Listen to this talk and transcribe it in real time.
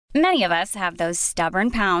Many of us have those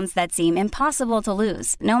stubborn pounds that seem impossible to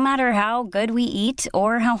lose, no matter how good we eat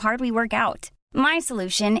or how hard we work out. My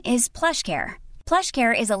solution is PlushCare.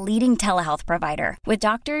 PlushCare is a leading telehealth provider with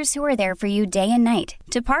doctors who are there for you day and night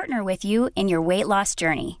to partner with you in your weight loss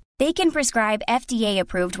journey. They can prescribe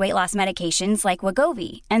FDA-approved weight loss medications like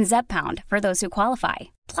Wegovy and Zepbound for those who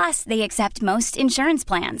qualify. Plus, they accept most insurance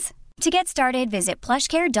plans. To get started, visit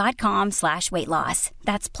plushcare.com/weightloss.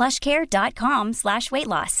 That's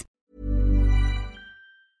plushcare.com/weightloss.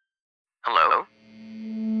 Hello?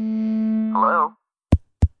 Hello?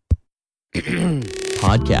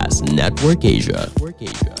 Podcast Network Asia.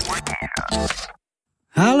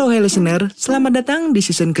 Halo listener, selamat datang di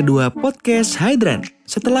season kedua Podcast Hydran.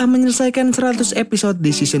 Setelah menyelesaikan 100 episode di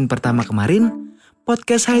season pertama kemarin,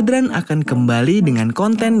 Podcast Hydran akan kembali dengan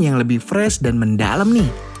konten yang lebih fresh dan mendalam nih.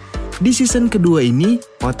 Di season kedua ini,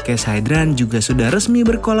 Podcast Hydran juga sudah resmi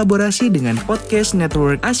berkolaborasi dengan Podcast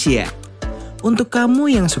Network Asia. Untuk kamu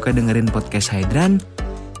yang suka dengerin Podcast Hydran,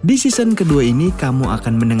 di season kedua ini kamu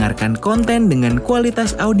akan mendengarkan konten dengan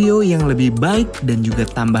kualitas audio yang lebih baik dan juga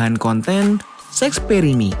tambahan konten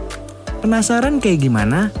Sexperimi. Penasaran kayak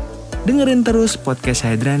gimana? Dengerin terus Podcast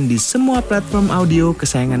Hydran di semua platform audio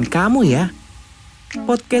kesayangan kamu ya.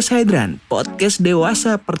 Podcast Hydran, podcast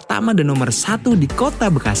dewasa pertama dan nomor 1 di kota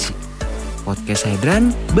Bekasi. Podcast Hydran,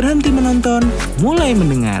 berhenti menonton, mulai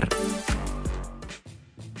mendengar.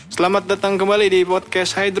 Selamat datang kembali di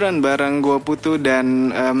Podcast Hydran bareng gue Putu. Dan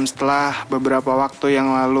setelah beberapa waktu yang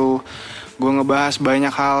lalu gue ngebahas banyak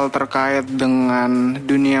hal terkait dengan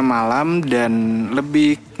dunia malam, dan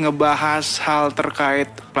lebih ngebahas hal terkait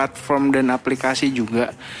platform dan aplikasi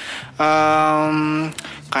juga.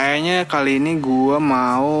 Kayaknya kali ini gue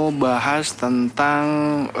mau bahas tentang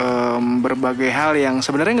berbagai hal yang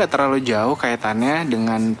sebenarnya gak terlalu jauh kaitannya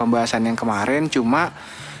dengan pembahasan yang kemarin. Cuma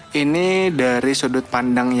ini dari sudut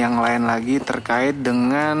pandang yang lain lagi terkait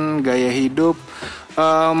dengan gaya hidup.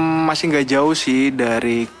 Masih gak jauh sih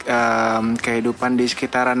dari kehidupan di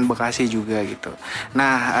sekitaran Bekasi juga gitu.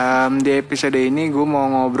 Nah, di episode ini gue mau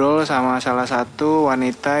ngobrol sama salah satu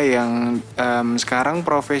wanita yang sekarang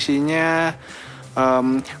profesinya,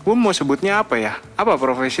 gue mau sebutnya apa ya? Apa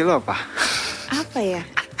profesi lo apa? Apa ya?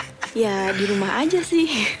 Ya di rumah aja sih.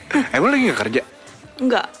 Emang lagi gak kerja?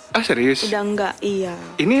 Enggak. Ah serius? Udah enggak, iya.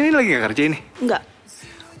 Ini lagi gak kerja ini? Enggak.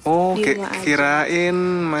 Oh, kirain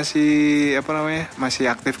masih masih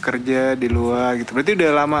aktif kerja di luar gitu. Berarti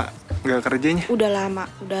udah lama gak kerjanya? Udah lama,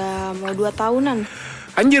 udah mau 2 tahunan.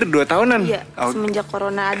 Anjir, 2 tahunan? Iya, semenjak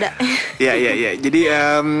corona ada. Iya. Jadi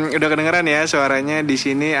udah kedengeran ya suaranya. Di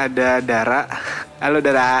sini ada Dara. Halo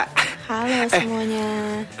Dara. Halo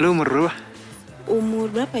semuanya. Lu umur berapa? Umur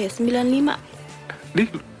berapa ya? 95. Di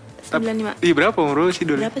 95. Iya, berapa umur lu sih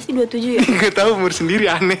dulu? Berapa sih, 27 ya? Gak tahu umur sendiri,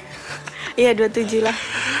 aneh. Iya 27 lah.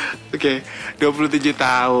 Oke, 27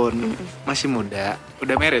 tahun. Masih muda.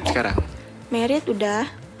 Udah married sekarang? Married udah.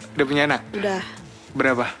 Udah punya anak? Udah.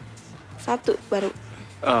 Berapa? 1 baru.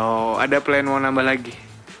 Oh, ada plan mau nambah lagi?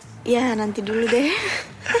 Ya nanti dulu deh.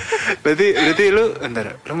 Berarti lu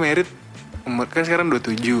married umur kan sekarang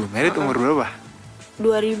 27. Married umur berapa?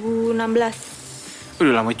 2016.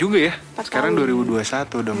 Udah lama juga ya. 4 sekarang tahun.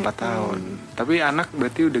 2021 udah 4 tahun. Tapi anak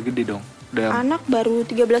berarti udah gede dong. Anak baru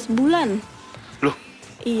 13 bulan. Loh?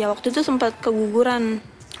 Iya, waktu itu sempat keguguran.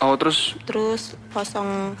 Oh, terus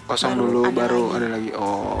kosong dulu baru ada lagi.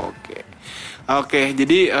 Oh, Oke,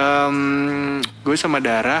 jadi gue sama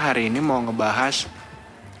Dara hari ini mau ngebahas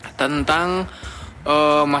tentang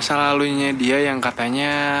masa lalunya dia yang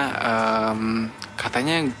katanya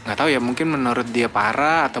nggak tahu ya, mungkin menurut dia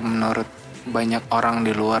parah atau menurut banyak orang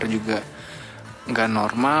di luar juga nggak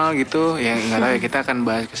normal gitu ya, nggak tahu ya. Kita akan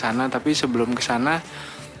bahas ke sana, tapi sebelum ke sana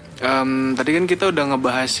tadi kan kita udah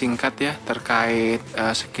ngebahas singkat ya terkait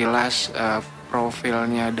sekilas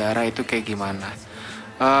profilnya Dara itu kayak gimana.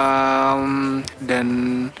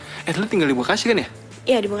 Dan lu tinggal di Bekasi kan ya?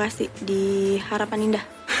 Iya, di Bekasi, di Harapan Indah.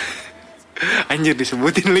 Anjir,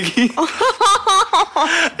 disebutin lagi.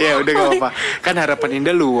 Ya udah gak apa-apa. Kan Harapan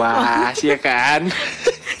Indah luas ya kan?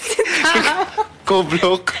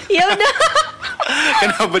 Goblok. Ya udah.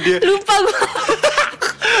 Kenapa dia? Lupa gue.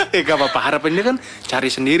 Gak apa-apa. Harapan Indah kan cari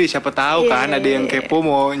sendiri, siapa tahu kan ada yang kepo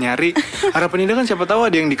mau nyari. Harapan Indah kan siapa tahu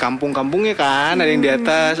ada yang di kampung-kampungnya kan, ada yang di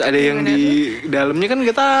atas, ada yang di dalamnya kan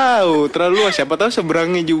nggak tahu. Terlalu luas, siapa tahu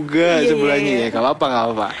seberangnya juga sebelahnya. Ya gak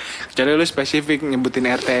apa-apa. Kecuali lu spesifik nyebutin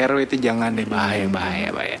RT RW itu jangan deh, bahaya.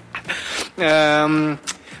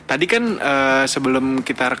 Tadi kan sebelum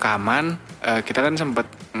kita rekaman kita kan sempat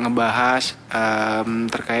ngebahas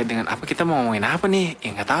terkait dengan apa kita mau ngomongin apa nih. Ya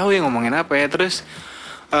nggak tahu ya ngomongin apa ya. Terus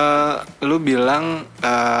Lu bilang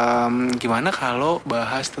gimana kalau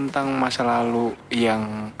bahas tentang masa lalu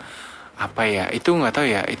yang apa ya? Itu nggak tahu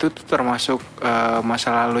ya. Itu tuh termasuk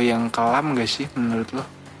masa lalu yang kelam gak sih menurut lo?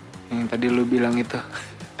 Yang tadi lu bilang itu.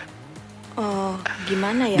 Oh,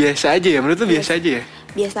 gimana ya? Biasa aja ya, menurut lu biasa aja ya?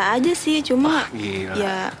 Biasa aja sih, cuma Gila.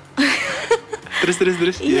 ya Terus.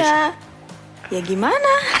 iya. Ya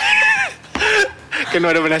gimana? Kan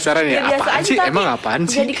udah penasaran ya, biasa apaan aja, sih? tapi Emang apaan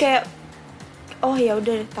sih? Jadi kayak oh ya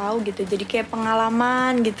udah tahu gitu. Jadi kayak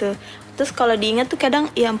pengalaman gitu. Terus kalau diingat tuh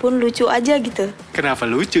kadang ya ampun lucu aja gitu. Kenapa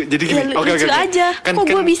lucu? Jadi Ya gini, lucu aja. Kok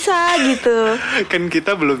gue bisa gitu. Kan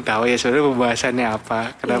kita belum tahu ya sebenarnya pembahasannya apa.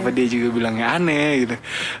 Kenapa Iya. dia juga bilangnya aneh gitu.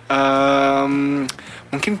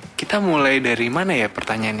 Mungkin kita mulai dari mana ya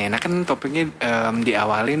pertanyaannya? Nah kan topiknya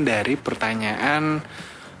diawalin dari pertanyaan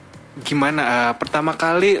gimana pertama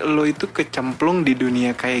kali lo itu kecemplung di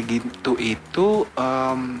dunia kayak gitu itu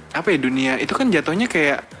apa ya, dunia itu kan jatuhnya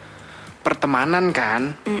kayak pertemanan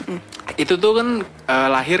kan. Itu tuh kan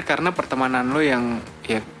lahir karena pertemanan lo yang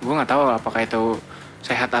ya gue nggak tahu apakah itu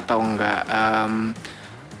sehat atau enggak.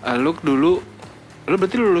 Lo dulu lo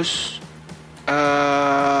berarti lulus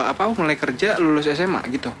mulai kerja lulus SMA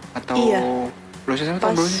gitu atau Iya. lulus SMA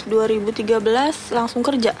Pas tahun berapa sih? 2013 langsung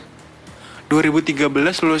kerja.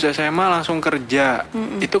 2013 lulus SMA langsung kerja.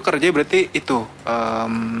 Itu kerja berarti itu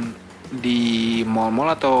di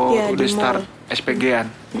mall-mall atau Iya, udah di start mall. SPG-an?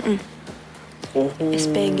 Oh.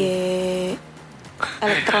 SPG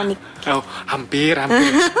elektronik. Oh, hampir.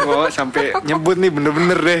 Oh, sampai nyebut nih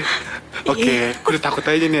bener-bener deh. Oke, aku udah takut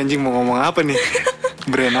aja nih anjing mau ngomong apa nih.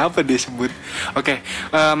 Brand apa dia sebut. Oke,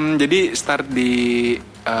 jadi start di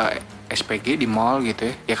SPG di mall gitu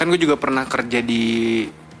ya. Ya kan gue juga pernah kerja di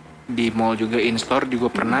mall juga, in-store juga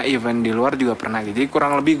pernah, event di luar juga pernah gitu. Jadi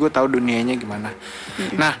kurang lebih gue tahu dunianya gimana.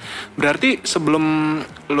 Nah, berarti sebelum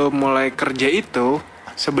lo mulai kerja itu,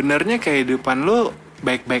 sebenarnya kehidupan lo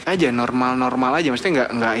baik-baik aja, normal-normal aja. Maksudnya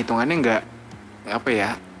nggak hitungannya nggak apa ya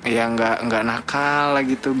nggak nakal lah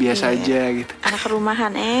gitu, biasa aja gitu. Anak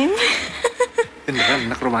rumahan, Beneran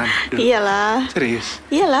anak rumahan dulu? Iyalah. Serius?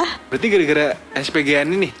 Iyalah. Berarti gara-gara SPG-an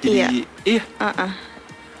ini jadi iya.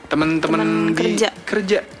 Temen-temen di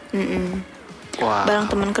kerja. Wah.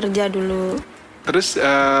 Bareng teman kerja dulu. Terus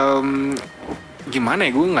gimana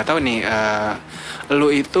ya, gue nggak tahu nih. Lu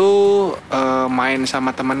itu main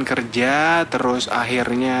sama teman kerja, terus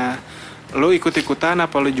akhirnya lu ikut-ikutan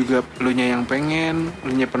apa lu juga lunya yang pengen,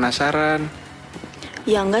 lunya penasaran?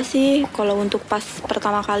 Ya enggak sih, kalau untuk pas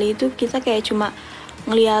pertama kali itu kita kayak cuma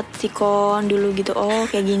ngelihat sikon dulu gitu. Oh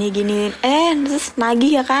kayak gini-gini. Terus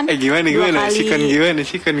nagih ya kan. Gimana?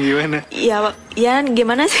 Sikon gimana? Ya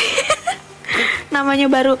gimana sih? Namanya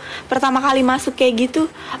baru pertama kali masuk kayak gitu.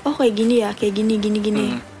 Oh kayak gini ya, kayak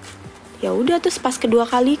gini. Ya udah, terus pas kedua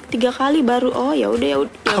kali, 3 kali baru oh ya udah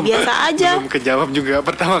biasa aja. Belum kejawab juga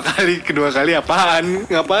pertama kali, kedua kali apaan?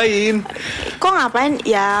 Ngapain? Kok ngapain?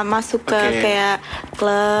 Ya masuk ke kayak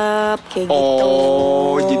klub kayak gitu.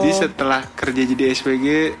 Oh, jadi setelah kerja jadi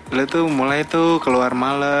SPG, lo tuh mulai tuh keluar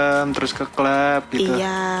malam, terus ke klub gitu.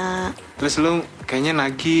 Iya. Terus lo kayaknya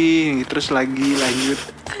nagih, terus lagi lanjut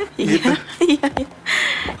gitu.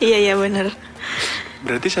 Iya bener.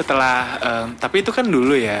 Berarti setelah tapi itu kan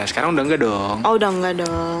dulu ya, sekarang udah enggak dong? Oh udah enggak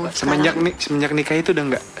dong. Semenjak nikah itu udah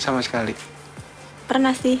enggak sama sekali? Pernah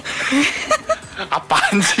sih.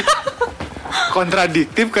 Apaan sih?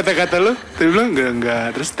 Kontradiktif kata-kata lu. Tadi bilang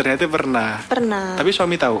enggak, terus ternyata pernah. Tapi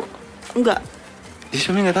suami tahu? Enggak. Jadi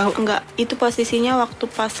suami enggak tahu? Enggak, itu posisinya waktu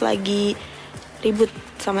pas lagi ribut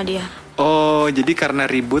sama dia. Oh, jadi karena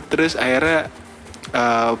ribut terus akhirnya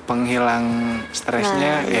penghilang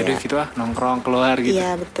stresnya ya udah gitu nongkrong keluar gitu.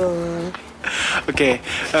 Iya betul. Oke,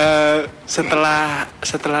 setelah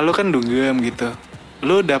lu kan dugem gitu,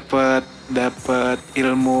 lu dapet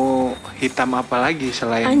ilmu hitam apa lagi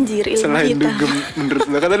selain hitam. dugem? Menurut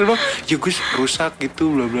lu kata lu ya gue rusak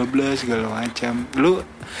gitu bla bla bla segala macam. Lu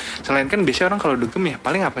selain kan biasanya orang kalau dugem ya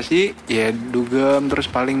paling apa sih, ya dugem terus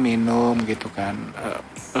paling minum gitu kan.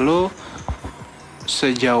 Lu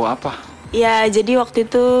sejauh apa? Ya jadi waktu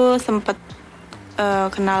itu sempet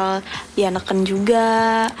kenal ya neken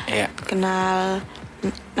juga, kenal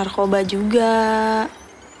narkoba juga.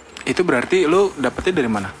 Itu berarti lu dapetnya dari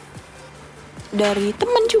mana? Dari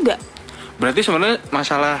temen juga. Berarti sebenarnya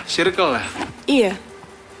masalah circle lah. Iya.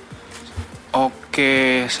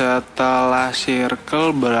 Oke, setelah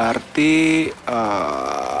circle berarti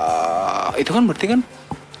itu kan berarti kan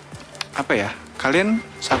apa ya? Kalian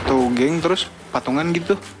satu geng terus patungan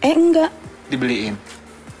gitu? Enggak. Dibeliin?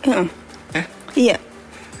 Iya.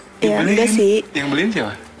 Ya enggak sih. Yang beliin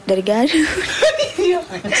siapa? Dari gadun.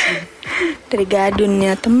 Dari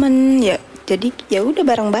gadunnya temen ya. Jadi ya udah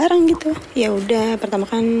bareng-bareng gitu. Ya udah pertama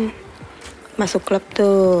kan masuk klub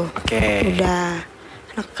tuh. Oke. Udah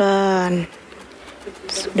neken.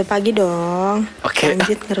 Terus udah pagi dong. Oke.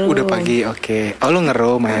 Lanjut ngerum. Udah pagi. Oke. Oh, lu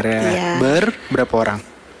ngerum akhirnya. Iya. Berapa orang?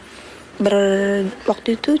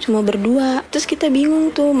 Waktu itu cuma berdua. Terus kita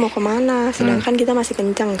bingung tuh mau kemana. Sedangkan kita masih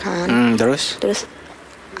kenceng kan. Terus? Terus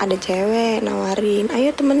ada cewek nawarin,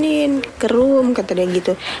 ayo temenin ke room, kata dia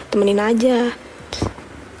gitu, temenin aja.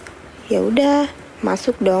 Ya udah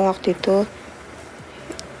masuk dong waktu itu.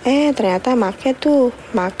 Ternyata make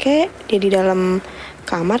dia di dalam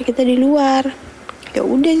kamar, kita di luar. Ya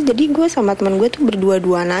udah, jadi gue sama teman gue tuh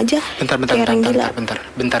berdua-duaan aja.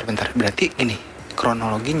 Bentar. Berarti ini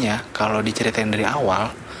kronologinya kalau diceritain dari awal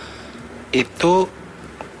itu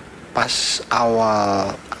pas awal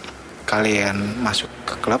kalian masuk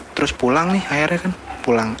ke klub terus pulang nih akhirnya kan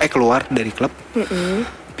keluar dari klub,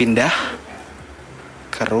 pindah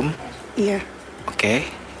ke room. Iya. Oke.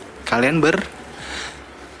 Kalian berempat.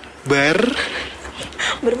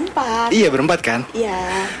 Iya, berempat kan?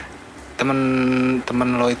 Iya.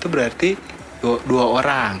 Temen lo itu berarti dua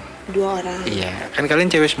orang. Iya, kan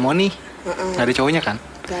kalian cewek semua nih. Gak ada cowoknya kan?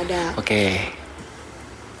 Gak ada. Oke.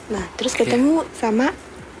 Nah, terus ketemu sama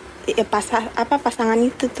pasangan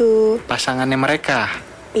itu tuh. Pasangannya mereka.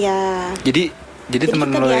 Ya. Jadi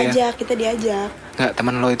teman lo kita diajak. Nggak,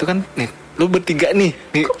 teman lo itu kan nih, lo bertiga nih.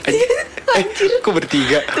 Kok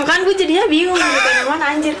bertiga? Tuh kan gue jadinya bingung gitu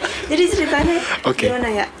mana anjir. Jadi ceritanya gimana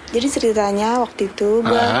ya? Jadi ceritanya waktu itu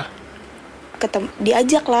gue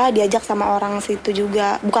diajak sama orang situ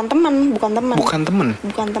juga. Bukan teman.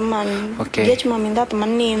 Oke. Dia cuma minta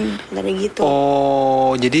temenin dari gitu.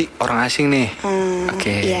 Oh, jadi orang asing nih.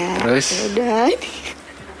 Oke. Ya, terus?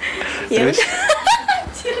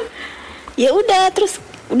 Ya udah, terus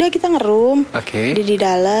kita ngerum. Oke. Dia di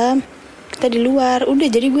dalam, kita di luar. Udah,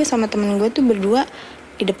 jadi gue sama temen gue tuh berdua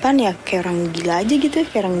di depan ya kayak orang gila aja gitu,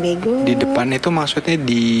 kayak orang bego. Di depan itu maksudnya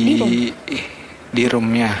di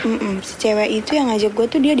roomnya. Si cewek itu yang ngajak gue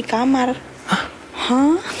tuh dia di kamar.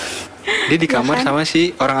 Hah? Dia di kamar sama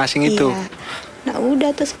si orang asing itu. Iya. Nah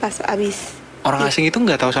udah, terus pas abis orang asing itu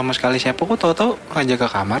nggak tahu sama sekali siapa, kok tahu-tahu ngajak ke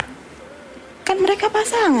kamar. Kan mereka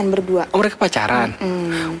pasangan berdua. Oh, mereka pacaran.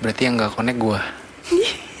 Berarti yang nggak connect gue.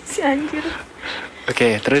 Si anjir.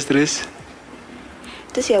 Oke, terus.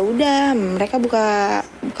 Terus ya udah, mereka buka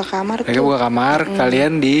kamar. Mereka buka kamar,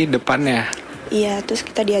 kalian di depannya. Iya, terus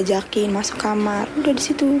kita diajakin masuk kamar. Udah di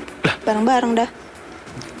situ bareng-bareng dah.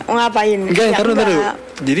 Ngapain? Enggak, taruh.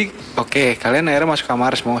 Jadi oke, kalian akhirnya masuk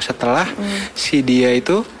kamar semua setelah si dia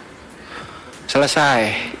itu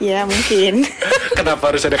selesai. Ya mungkin.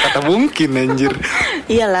 Kenapa harus ada kata mungkin anjir?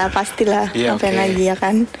 Iyalah, pastilah. Iya, ngapain lagi ya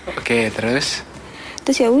kan? Oke, terus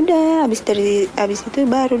ya udah, abis itu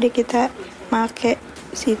baru deh kita make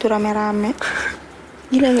situ rame-rame.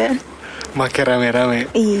 Gila nggak? Make rame-rame.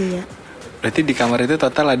 Iya. Berarti di kamar itu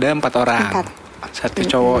total ada 4 orang. 4. Satu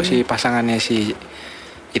cowok si pasangannya si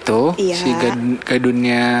itu, iya. Si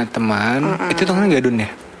gadunnya teman. Itu temannya gadun ya?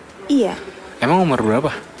 Iya. Emang umur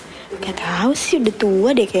berapa? Gak tahu sih, udah tua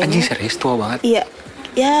deh kayaknya. Anjing, serius tua banget. Iya.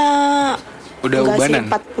 Ya udah ubanan.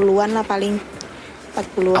 40-an lah paling.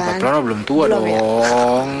 40-an. 40-an belum tua belum dong. Ya?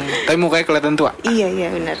 Tapi mukanya kelihatan tua. Iya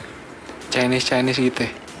benar. Chinese gitu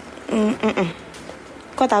ya.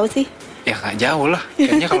 Kok tahu sih? Ya nggak jauh lah.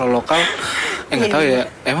 Kayaknya kalau lokal, nggak tahu ya.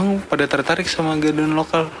 Emang pada tertarik sama gadun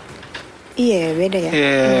lokal? Iya, beda ya.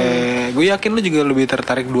 Gue yakin lu juga lebih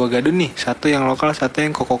tertarik 2 gadun nih. Satu yang lokal, satu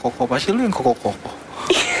yang koko-koko. Pasti lu yang koko-koko.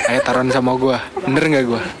 Ayo taruhan sama gue. Bener nggak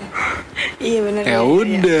gue? Iya bener. Ya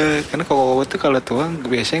udah, karena koko-koko tuh kalau tua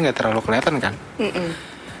biasanya nggak terlalu kelihatan kan.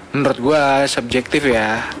 Menurut gue subjektif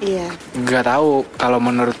ya. Iya. Nggak tahu kalau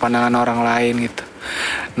menurut pandangan orang lain gitu.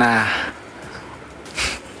 Nah,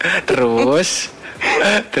 terus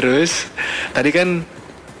tadi kan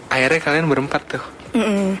akhirnya kalian berempat tuh.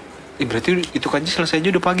 Berarti itu kan selesai aja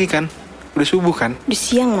udah pagi kan? Udah subuh kan? Udah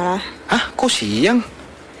siang malah. Hah? Kok siang?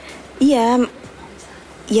 Iya.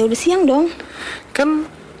 Ya udah siang dong. Kan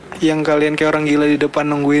yang kalian kayak orang gila di depan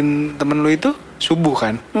nungguin temen lu itu subuh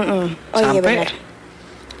kan? Oh sampai... iya benar.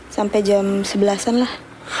 Sampai jam 11-an lah.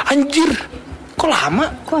 Anjir, kok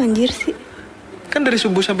lama? Kok anjir sih? Kan dari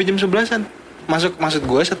subuh sampai jam 11-an. Maksud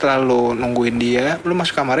gue setelah lu nungguin dia, lu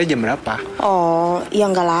masuk kamarnya jam berapa? Oh, ya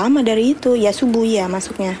nggak lama dari itu. Ya subuh ya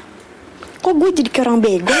masuknya. Kok gue jadi kayak orang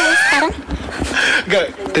bego sekarang? Gak,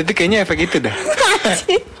 tapi kayaknya efek itu dah.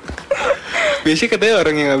 Biasanya katanya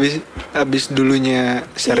orang yang habis dulunya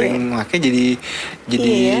sering make jadi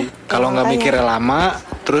kalau nggak mikirnya lama,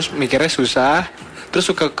 terus mikirnya susah, terus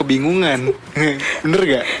suka kebingungan. Bener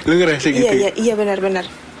gak? Lu ngerasa gitu? Iya benar.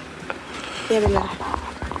 Iya benar.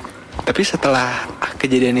 Tapi setelah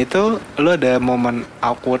kejadian itu, lu ada momen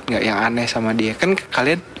awkward nggak yang aneh sama dia? Kan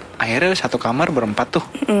kalian akhirnya satu kamar berempat tuh,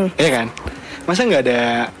 iya kan? Masa nggak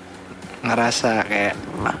ada ngerasa kayak,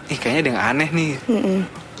 kayaknya ada yang aneh nih?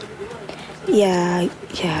 Ya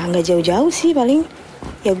nggak jauh-jauh sih, paling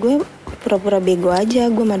ya gue pura-pura bego aja,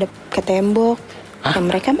 gue madep ke tembok. Ya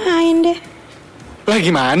mereka main deh. Lah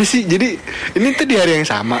gimana sih? Jadi ini tuh di hari yang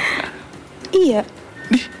sama? Iya.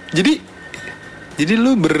 Jadi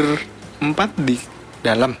lu berempat di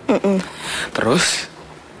dalam. Terus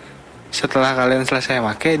setelah kalian selesai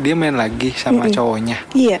make, dia main lagi sama cowoknya.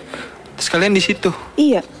 Iya. Terus kalian di situ.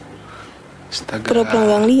 Iya. Astaga. Pura-pura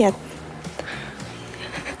nggak ngeliat.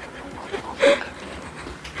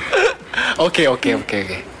 Oke.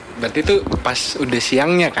 Berarti itu pas udah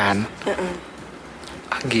siangnya kan?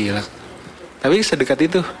 Gila. Tapi sedekat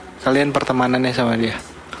itu kalian pertemanannya sama dia?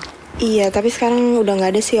 Iya, tapi sekarang udah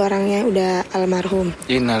nggak ada sih orangnya, udah almarhum.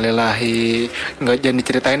 Innalillahi. Nggak, jangan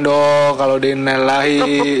diceritain dong kalau dia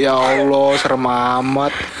innalillahi. Ya Allah, serem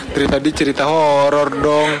amat. Tadi cerita horor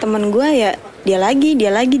dong. Temen gue ya dia lagi.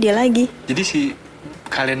 Jadi si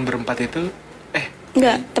kalian berempat itu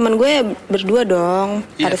Enggak, temen gue berdua dong.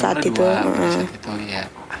 Iya, pada saat itu. Ya.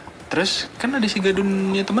 Terus kan ada si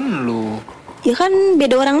gadunnya temen lu. Ya kan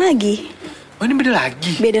beda orang lagi. Oh, ini beda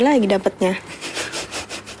lagi. Beda lagi dapatnya.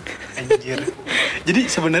 Anjir. Jadi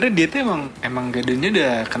sebenarnya dia tuh emang gadunnya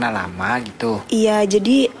udah kenal lama gitu. Iya,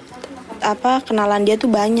 jadi kenalan dia tuh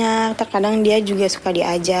banyak. Terkadang dia juga suka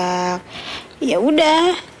diajak. Ya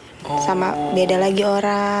udah. Sama beda lagi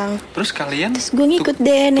orang. Terus kalian? Terus gue ngikut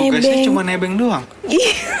deh nebeng. Tugasnya cuma nebeng doang.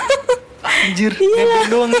 Anjir, Iyalah. nebeng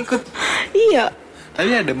doang ikut. Iya. Tapi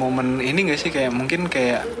ada momen ini gak sih kayak mungkin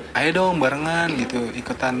kayak ayo dong barengan gitu,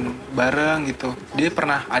 ikutan bareng gitu. Dia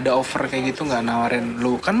pernah ada offer kayak gitu nggak nawarin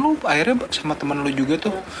lu? Kan lu akhirnya sama teman lu juga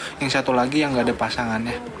tuh yang satu lagi yang nggak ada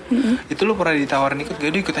pasangannya. Itu lu pernah ditawarin ikut?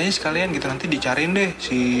 Gak, ikut aja sekalian gitu, nanti dicariin deh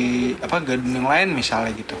si gadun yang lain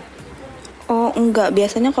misalnya gitu. Oh enggak,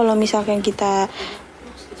 biasanya kalau misalkan kita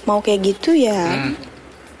mau kayak gitu ya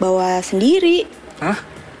bawa sendiri. Hah?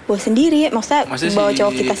 Bawa sendiri, maksudnya bawa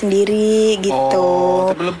cowok kita sendiri gitu.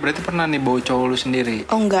 Oh, tapi lu berarti pernah nih bawa cowok lu sendiri?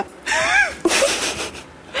 Oh enggak.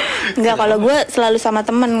 Enggak, kalau gue selalu sama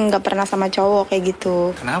temen, nggak pernah sama cowok kayak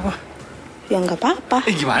gitu. Kenapa? Ya nggak apa-apa.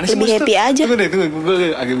 Gimana sih? Lebih happy aja. Tunggu, gue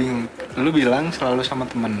agak bingung. Lu bilang selalu sama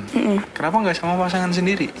temen. Kenapa nggak sama pasangan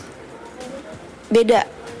sendiri? Beda.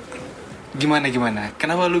 Gimana?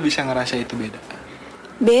 Kenapa lu bisa ngerasa itu beda?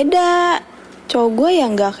 Beda. Cowok gue ya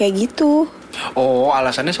nggak kayak gitu. Oh,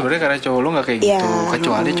 alasannya sebenarnya karena cowok lu nggak kayak gitu.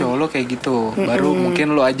 Kecuali cowok lu kayak gitu, baru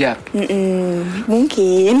mungkin lu ajak.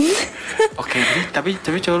 Mungkin. Oke, tapi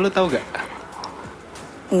cowok lu tahu gak?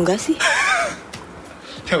 Enggak sih.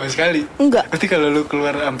 Sama sekali. Enggak. Berarti kalau lu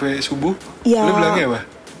keluar sampai subuh, ya, lu bilangnya apa?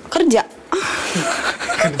 Kerja.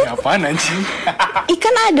 Kerja apaan anjing?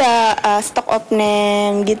 Ikan ada stok of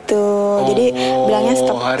name gitu. Jadi bilangnya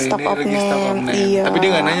stok of name. Iya. Tapi dia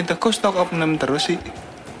nggak nanya tuh, kok stok of name terus sih?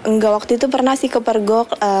 Enggak, waktu itu pernah sih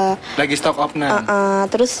kepergok. Lagi stok of name.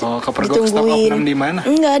 Terus kepergok stok of name di mana?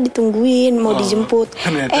 Enggak, ditungguin mau dijemput.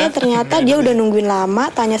 Ternyata dia udah nungguin lama,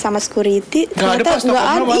 tanya sama security. Ternyata nggak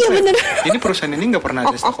ada. Iya bener. Ini perusahaan ini nggak pernah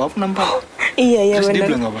ada stok of name, Pak. Iya terus bener. Dia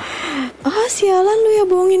bilang apa? Sialan lu ya,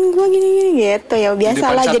 bohongin gue gini-gini gitu. Ya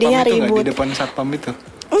biasalah jadinya ribut. Di depan satpam itu?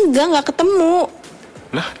 Nggak ketemu.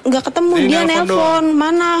 Lah? Nggak ketemu, dia nelpon.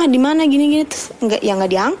 Mana, di mana gini-gini, terus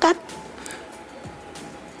nggak diangkat.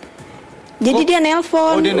 Jadi dia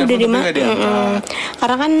nelpon, dia udah di mana?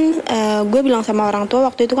 Karena kan gue bilang sama orang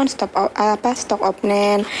tua waktu itu kan stok of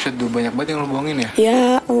name. Sudah banyak banget yang lu bohongin ya? Ya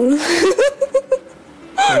Allah.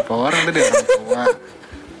 Berapa orang tadi orang tua?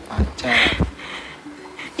 Pacar.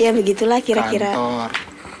 Ya begitulah kira-kira. Kantor.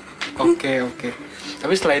 Oke.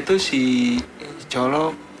 Tapi setelah itu si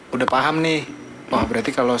cowok udah paham nih. Wah, berarti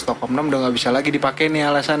kalau stok of name udah nggak bisa lagi dipakai nih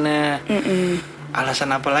alasannya.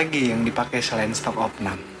 Alasan apa lagi yang dipakai selain stok of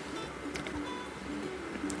name?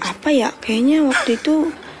 Apa ya? Kayaknya waktu itu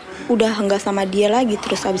udah nggak sama dia lagi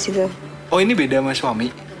terus abis itu. Oh, ini beda sama suami?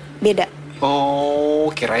 Beda. Oh,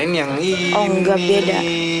 kirain yang ini. Oh, enggak, beda.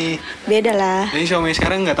 Beda lah. Jadi suami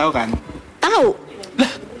sekarang nggak tahu kan? Tahu.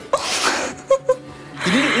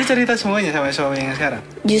 Jadi dia cerita semuanya sama suami yang sekarang?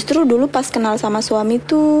 Justru dulu pas kenal sama suami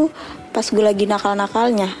tuh pas gue lagi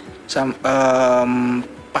nakal-nakalnya.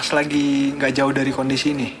 Pas lagi nggak jauh dari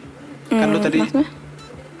kondisi ini. Kan lu tadi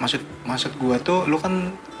maksud gue tuh lu kan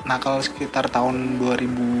nakal sekitar tahun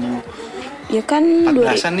 2000. Ya kan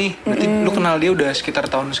 14-an nih. Berarti lu kenal dia udah sekitar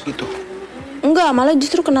tahun segitu. Enggak, malah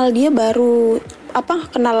justru kenal dia baru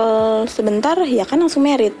kenal sebentar ya kan langsung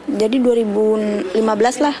merit. Jadi 2015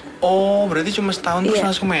 lah. Oh, berarti cuma setahun terus Iya.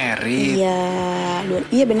 langsung merit.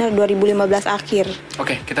 Iya benar 2015 akhir.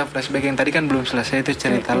 Oke, kita flashback yang tadi kan belum selesai itu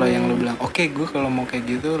cerita lo yang lo bilang, oke, gue kalau mau kayak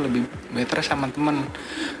gitu lebih better sama temen.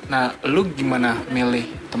 Nah, lu gimana milih?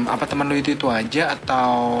 Apa teman lo itu aja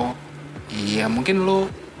atau iya mungkin lo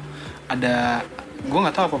ada, gue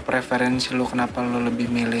nggak tahu apa preferensi lo kenapa lo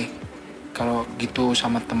lebih milih kalau gitu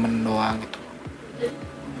sama temen doang gitu.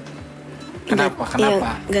 Kenapa?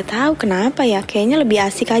 Nggak tahu kenapa ya. Kayaknya lebih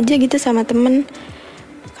asik aja gitu sama temen.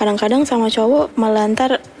 Kadang-kadang sama cowok malah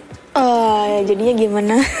ntar jadinya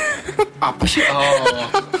gimana? Apa sih? Oh.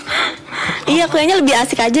 Iya, kayaknya lebih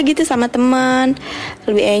asik aja gitu sama teman,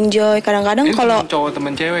 lebih enjoy. Kadang-kadang Ini kalau temen cowok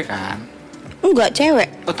temen cewek kan? enggak cewek,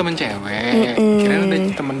 Oh, temen cewek. Kirain ada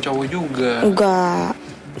temen cowok juga. enggak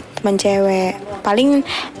teman cewek. Paling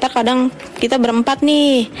ntar kadang kita berempat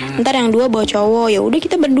nih, ntar yang 2 bawa cowok, ya udah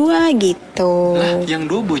kita berdua gitu. Lah, yang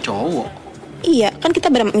 2 bawa cowok. Iya, kan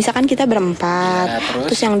kita misalkan kita berempat, Ya,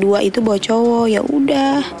 terus? yang 2 itu bawa cowok, ya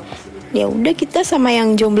udah kita sama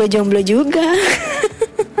yang jomblo-jomblo juga.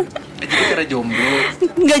 Jadi karena jomblo.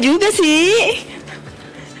 Enggak juga sih.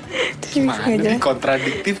 Gimana nih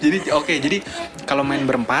kontradiktif. Jadi oke, jadi kalau main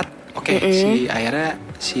berempat, oke, si akhirnya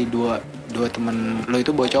si dua temen lo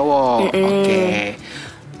itu bawa cowok. Oke.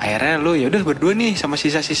 Akhirnya lo ya udah berdua nih sama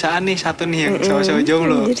sisa-sisaan nih, satu nih yang sama-sama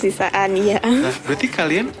jomblo. Anjir, sisaan, iya. Nah, berarti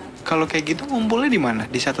kalian kalau kayak gitu ngumpulnya di mana?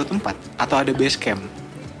 Di satu tempat atau ada base camp?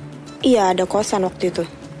 Iya, ada kosan waktu itu.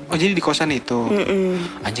 Oh, jadi di kosan itu.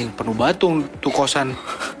 Anjing penuh batu tuh kosan.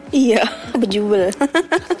 Iya, bejubel.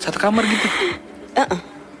 Satu kamar gitu.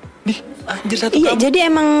 Nih, anjir satu Iya,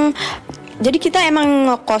 kamar. jadi kita emang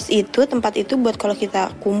ngekos itu, tempat itu buat kalau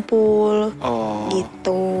kita kumpul. Oh.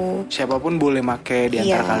 Gitu. Siapapun boleh make di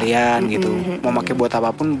antara Iya. kalian gitu. Mau make buat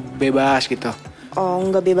apapun bebas gitu. Oh,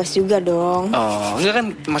 nggak bebas juga dong. Oh, enggak kan,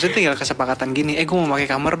 maksudnya tinggal kesepakatan gini. Gue mau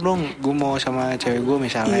pakai kamar dong. Gue mau sama cewek gue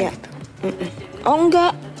misalnya Iya. gitu. Oh,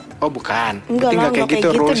 enggak. Oh, bukan. Enggak Berarti lah, nggak enggak kayak gitu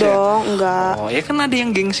rules ya? dong, enggak. Oh, ya kan ada yang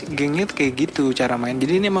gengnya tuh kayak gitu cara main.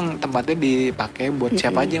 Jadi ini emang tempatnya dipakai buat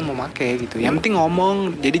siapa aja yang mau make gitu. Yang penting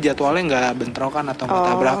ngomong, jadi jadwalnya nggak bentrokan atau nggak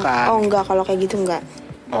tabrakan. Oh, enggak, kalau kayak gitu enggak.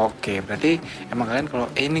 Oke, berarti emang kalian kalau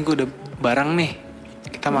ini gue udah barang nih,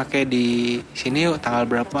 kita make di sini yuk tanggal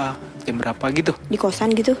berapa, jam berapa gitu. Di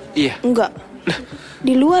kosan gitu? Iya. Enggak.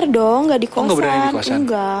 Di luar dong, enggak di kosan. Oh, enggak berani di kosan?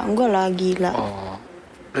 Enggak lah, gila. Oh,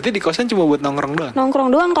 berarti di kosan cuma buat nongkrong doang? Nongkrong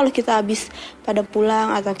doang kalau kita habis pada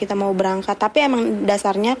pulang atau kita mau berangkat. Tapi emang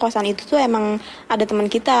dasarnya kosan itu tuh emang ada teman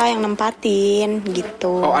kita yang nempatin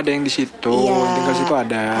gitu. Oh, ada yang di situ, Iya, tinggal situ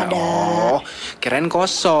ada. ada. Oh, kirain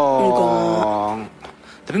kosong. Enggak.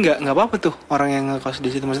 Tapi nggak apa-apa tuh orang yang ngekos di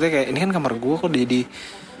situ. Maksudnya kayak ini kan kamar gue kok jadi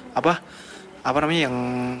apa namanya yang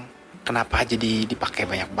kenapa jadi dipakai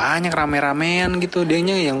banyak-banyak rame-ramean gitu.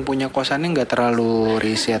 Dianya yang punya kosannya nggak terlalu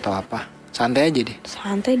risih atau apa. Santai aja deh.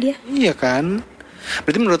 Santai dia. Iya kan?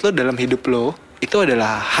 Berarti menurut lo dalam hidup lo itu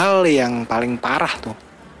adalah hal yang paling parah tuh.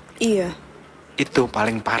 Iya. Itu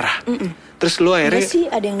paling parah. Terus lo akhirnya Iya sih,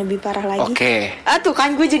 ada yang lebih parah lagi. Oke. Tuh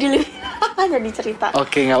kan gue jadi lebih jadi cerita.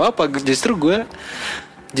 Oke, nggak apa-apa.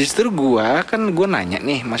 Justru gue kan gue nanya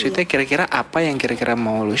nih, maksudnya kira-kira apa yang kira-kira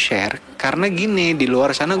mau lu share? Karena gini, di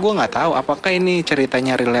luar sana gue nggak tahu apakah ini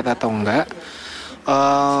ceritanya relate atau enggak.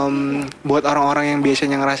 Buat orang-orang yang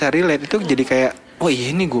biasanya ngerasa relate itu jadi kayak, oh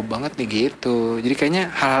iya ini gue banget nih gitu. Jadi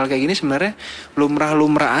kayaknya hal-hal kayak gini sebenarnya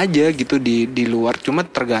lumrah-lumrah aja gitu di luar. Cuma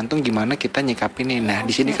tergantung gimana kita nyikapinnya. Nah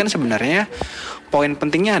di sini kan sebenarnya poin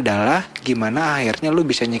pentingnya adalah gimana akhirnya lu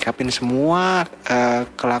bisa nyikapin semua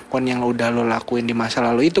kelakuan yang udah lu lakuin di masa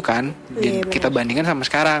lalu itu kan. Iya, Kita bandingkan sama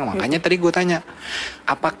sekarang. Makanya tadi gue tanya,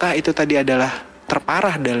 apakah itu tadi adalah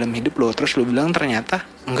terparah dalam hidup lo? Terus lu bilang ternyata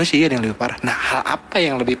enggak sih, ada yang lebih parah. Nah hal apa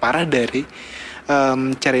yang lebih parah dari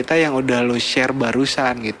cerita yang udah lo share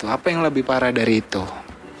barusan gitu? Apa yang lebih parah dari itu?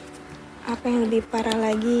 Apa yang lebih parah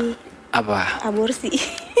lagi? Apa? Aborsi.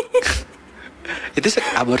 Itu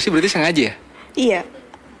aborsi berarti sengaja ya? Iya.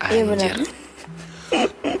 Iya benar. Anjir.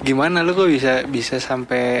 Gimana lu kok bisa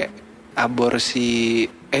sampai aborsi?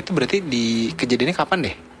 Itu berarti di kejadiannya kapan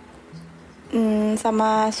deh?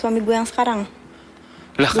 Sama suami gue yang sekarang.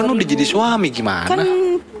 Lah kan udah jadi suami gimana? Kan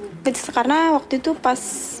karena waktu itu pas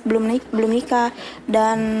belum nikah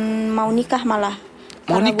dan mau nikah malah.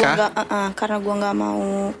 Mau Karena nikah? Karena gue nggak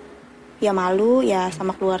mau ya malu ya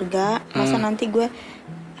sama keluarga. Masa nanti gue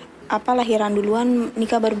lahiran duluan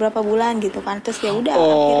nikah baru berapa bulan gitu kan. Terus ya udah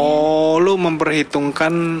akhirnya. Oh, lu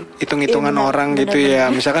memperhitungkan hitung-hitungan Iya, benar, orang gitu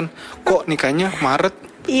ya. benar. Misalkan kok nikahnya Maret,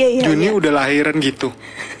 Iya, Juni iya. udah lahiran gitu.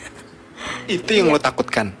 Itu yang lo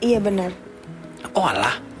takutkan. Iya benar. Oh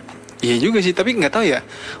alah. Iya juga sih, tapi nggak tahu ya,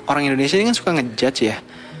 orang Indonesia ini kan suka ngejudge ya.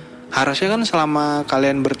 Harusnya kan selama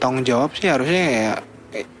kalian bertanggung jawab sih harusnya ya,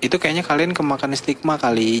 itu kayaknya kalian kemakan stigma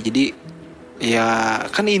kali. Jadi ya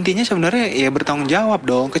kan intinya sebenarnya ya bertanggung jawab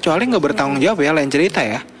dong. Kecuali nggak bertanggung jawab ya lain cerita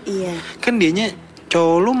ya. Iya. Kan dianya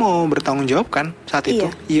cowok lu mau bertanggung jawab kan saat itu.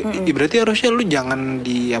 Iya. Ya, berarti harusnya lu jangan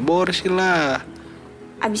diaborsi lah.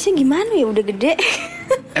 Abisnya gimana ya, udah gede.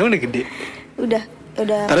 Emang udah gede? Udah.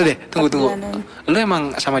 Taruh deh, tunggu. 4 bulanan. Lu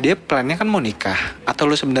emang sama dia plannya kan mau nikah? Atau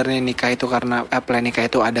lu sebenarnya nikah itu karena plan nikah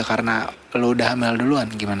itu ada karena lu udah hamil duluan,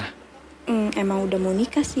 gimana? Emang udah mau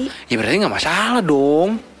nikah sih. Ya berarti nggak masalah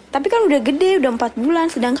dong. Tapi kan udah gede, udah 4 bulan.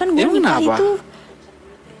 Sedangkan gue Ya, nikah kenapa? itu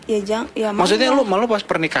ya Maksudnya lu malu pas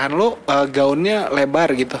pernikahan lu gaunnya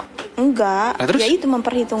lebar gitu? Enggak, Nah, terus? ya itu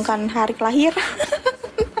memperhitungkan hari kelahiran.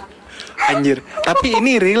 Anjir. Tapi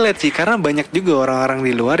ini relate sih, karena banyak juga orang-orang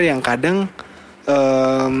di luar yang kadang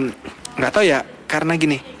nggak tahu ya, karena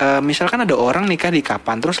gini, misalkan ada orang nikah di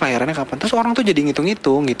kapan, terus lahirannya kapan, terus orang tuh jadi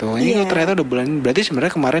ngitung-ngitung gitu. Ini Iya. ternyata udah bulan, berarti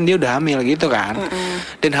sebenarnya kemarin dia udah hamil gitu kan.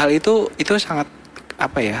 Dan hal itu sangat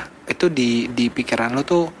apa ya? Itu di pikiran lo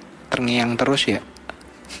tuh terngiang terus ya.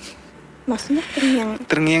 Maksudnya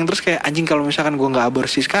Terngiang terus kayak anjing, kalau misalkan gue nggak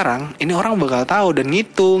aborsi sekarang, ini orang bakal tahu dan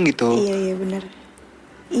ngitung gitu. Iya benar.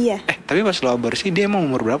 Iya. Tapi pas lo aborsi dia emang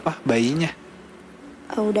umur berapa bayinya?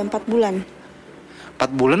 Udah 4 bulan.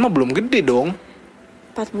 4 bulan mah belum gede dong.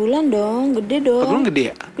 4 bulan dong, gede dong. 4 bulan gede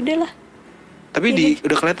ya? Gede lah. Tapi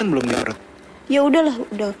udah kelihatan belum di perut? Ya udahlah,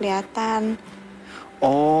 udah kelihatan.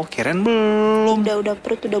 Oh, kirain belum. Udah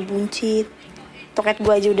perut udah buncit. Toket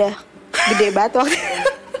gua aja udah gede banget waktu.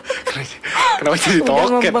 Kenapa jadi Udah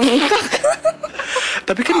toket? ngebengkak.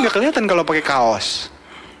 Tapi kan nggak kelihatan kalau pakai kaos.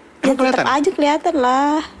 Ya Emang kelihatan? tetap aja kelihatan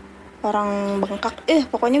lah. Orang bengkak,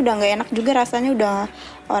 pokoknya udah nggak enak juga rasanya,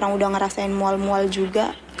 orang udah ngerasain mual-mual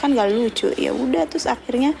juga, kan gak lucu. Ya udah, terus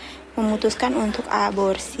akhirnya memutuskan untuk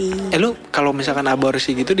aborsi. Lu kalau misalkan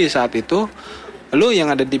aborsi gitu di saat itu, lu yang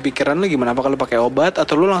ada di pikiran lu gimana? Apa kalau pakai obat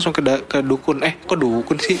atau lu langsung ke dukun? Kok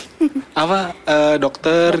dukun sih? Apa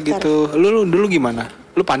dokter gitu? Lu dulu gimana?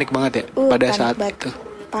 Lu panik banget ya pada Panik saat banget. itu?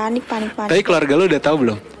 Panik. Tapi keluarga lu udah tahu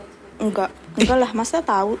belum? Enggak lah, masa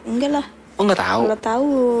tahu? Enggak lah. Oh, nggak tahu. Kalau tahu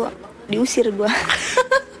diusir gua.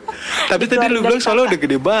 Tapi tadi lu bilang soalnya udah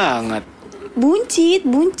gede banget. Buncit.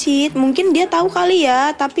 Mungkin dia tahu kali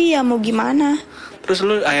ya, tapi ya mau gimana? Terus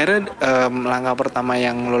lu akhirnya langkah pertama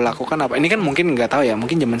yang lu lakukan apa? Ini kan mungkin nggak tahu ya,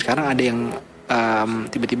 mungkin zaman sekarang ada yang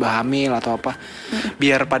tiba-tiba hamil atau apa.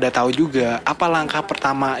 Biar pada tahu juga, apa langkah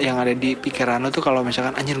pertama yang ada di pikiran lu tuh kalau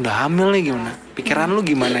misalkan anjir udah hamil nih gimana? Pikiran lu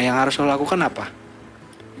gimana? Yang harus lu lakukan apa?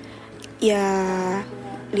 Ya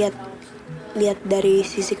lihat dari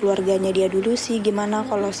sisi keluarganya dia dulu sih, gimana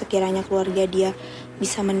kalau sekiranya keluarga dia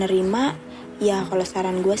bisa menerima. Ya kalau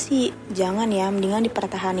saran gue sih jangan ya, mendingan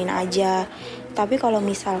dipertahanin aja. Tapi kalau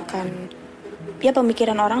misalkan ya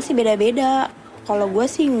pemikiran orang sih beda-beda. Kalau gue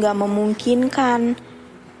sih nggak memungkinkan,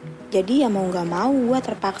 jadi ya mau nggak mau gue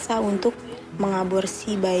terpaksa untuk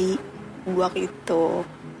mengaborsi bayi gue gitu.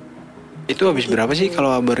 Itu habis berapa sih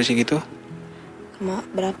kalau aborsi gitu?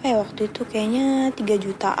 Berapa ya waktu itu, kayaknya 3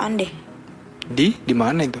 jutaan deh. Di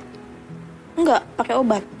mana itu? Enggak, pakai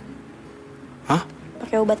obat. Hah?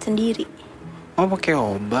 Pakai obat sendiri. Oh, pakai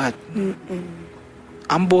obat.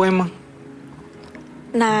 Ambo emang.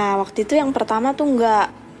 Nah, waktu itu yang pertama tuh enggak.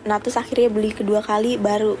 Nah, terus akhirnya beli kedua kali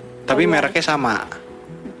baru. Tapi keluar. mereknya sama.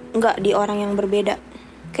 Enggak, di orang yang berbeda.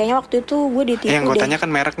 Kayaknya waktu itu gue ditipu Yang gue deh. tanya kan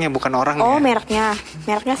mereknya bukan orangnya. Oh, mereknya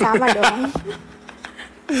sama dong.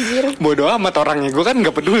 Anjir. Bodoh amat orangnya, gue kan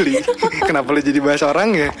gak peduli. Kenapa lu jadi bahas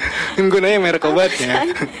orangnya? Kan gue nanya merek obatnya.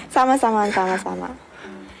 Sama.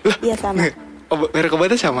 Iya sama. Merek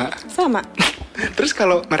obatnya sama? Sama. Terus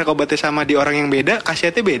kalau merek obatnya sama di orang yang beda,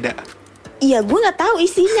 khasiatnya beda? Iya, gue nggak tahu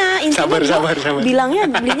isinya. Intinya Sabar. bilangnya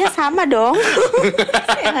belinya sama dong.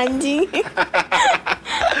 Anjing.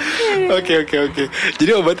 Oke.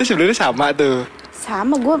 Jadi obatnya sebenarnya sama tuh.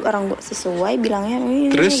 Sama, gue orang sesuai bilangnya ini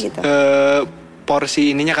Terus gitu.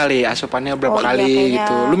 porsi ininya kali, asupannya berapa Oh, iya, kali kayaknya.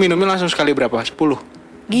 gitu. Lu minumnya langsung sekali berapa? 10?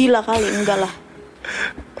 Gila kali, enggak lah.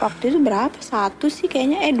 Waktu itu berapa? 1 sih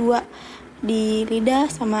kayaknya, 2 di lidah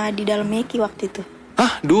sama di dalam meki waktu itu.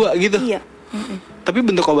 Hah? 2 gitu? Iya. Tapi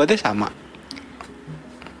bentuk obatnya sama?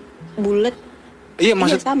 Bulet. Iya,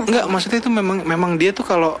 sama. maksudnya itu memang dia tuh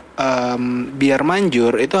kalau biar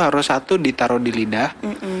manjur itu harus 1 ditaruh di lidah.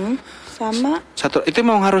 Sama. 1 itu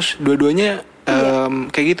memang harus dua-duanya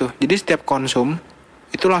kayak gitu. Jadi setiap konsum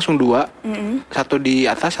itu langsung 2, 1 di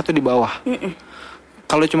atas, 1 di bawah.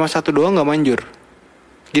 Kalau cuma 1 doang nggak manjur,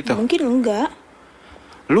 gitu. Mungkin enggak.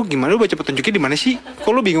 Lu gimana? Lu baca petunjuknya di mana sih?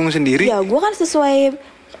 Kok lu bingung sendiri? Ya gue kan sesuai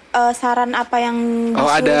saran apa yang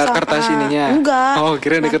Oh, ada kertas ininya? Enggak. Oh,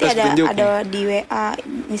 kira ada Nanti kertas penunjuk. ada di WA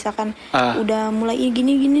misalkan udah mulai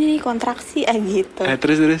gini nih kontraksi gitu.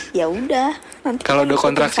 Terus Ya udah. Nanti kalau udah ikutin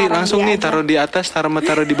kontraksi saran langsung dia nih aja. taruh di atas,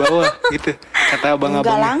 taruh di bawah gitu. Kata Enggak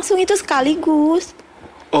abang-abangnya. langsung, itu sekaligus.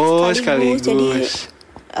 Oh, sekaligus. Jadi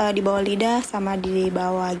di bawah lidah sama di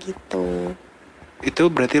bawah gitu.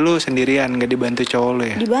 Itu berarti lu sendirian, gak dibantu cowok lu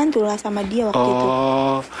ya? Dibantu lah sama dia waktu itu.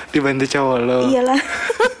 Oh, dibantu cowok lu. Iyalah.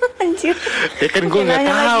 Anjir. Ya kan gue nggak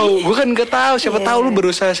Nanya tahu, lagi. gue kan nggak tahu. Siapa Iya. tahu lu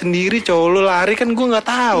berusaha sendiri, cowok lu lari kan gue nggak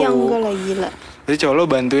tahu. Ya enggak lah, gila. Jadi cowok lu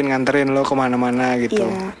bantuin nganterin lo kemana-mana gitu.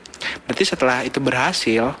 Iya. Berarti setelah itu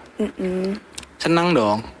berhasil, Mm-mm. senang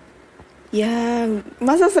dong. Ya,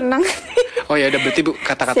 masa senang? Oh ya udah, berarti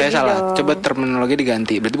kata-katanya Sedih salah. dong. Coba terminologi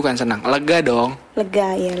diganti. Berarti bukan senang, lega dong.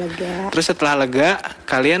 Lega ya, lega. Terus setelah lega,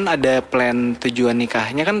 kalian ada plan tujuan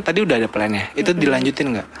nikahnya kan tadi udah ada plannya. Itu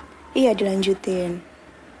dilanjutin nggak? Iya, dilanjutin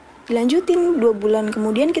 2 bulan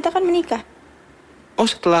kemudian kita kan menikah. Oh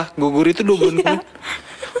setelah gugur itu 2 bulan Iya. kemudian.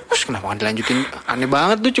 Terus kenapa nggak dilanjutin? Aneh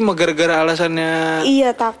banget tuh, cuma gara-gara alasannya.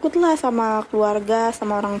 Iya, takut lah sama keluarga,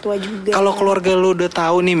 sama orang tua juga. Kalau keluarga lu udah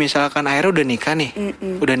tahu nih, misalkan akhirnya udah nikah nih,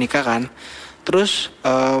 udah nikah kan, terus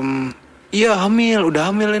iya udah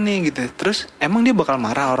hamil ini gitu. Terus emang dia bakal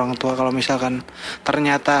marah orang tua kalau misalkan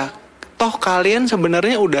ternyata toh kalian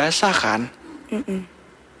sebenarnya udah sah kan?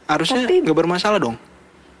 Harusnya Tapi- nggak bermasalah dong.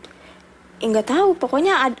 Enggak tahu,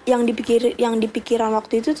 pokoknya yang dipikiran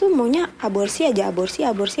waktu itu tuh maunya aborsi aja, aborsi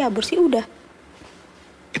udah.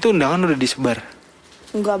 Itu undangan udah disebar?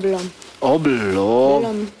 Enggak, belum. Oh belum.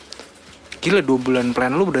 Belum. Gila, 2 bulan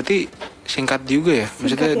plan lu berarti singkat juga ya?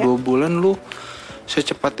 Maksudnya Singkat ya. 2 bulan lu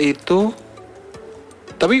secepat itu.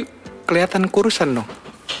 Tapi kelihatan kurusan dong.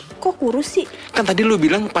 Kok kurus sih? Kan tadi lu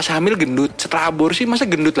bilang pas hamil gendut, setelah aborsi masa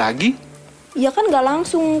gendut lagi? Ya kan nggak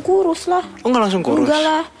langsung kurus lah. Oh nggak langsung kurus? Enggak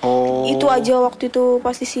lah. Oh. Itu aja waktu itu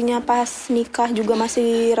posisinya pas nikah juga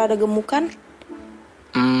masih rada gemukan.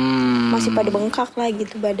 Masih pada bengkak lah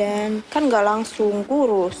gitu badan. Kan nggak langsung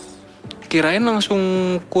kurus. Kirain langsung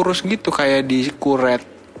kurus gitu kayak di kuret.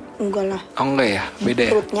 Enggak lah. Oh enggak ya? Beda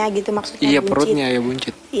ya? Perutnya gitu maksudnya. Iya buncit. perutnya ya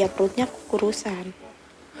buncit. Iya, perutnya kurusan.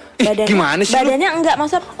 Gimana sih lu? Badannya enggak,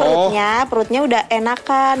 masa perutnya udah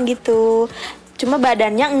enakan gitu. Cuma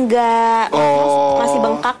badannya enggak. Masih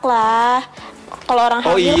bengkak lah. Kalau orang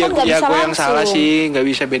Oh hamil iya, kan nggak ya bisa gue langsung. yang salah sih, nggak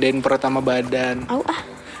bisa bedain perut sama badan.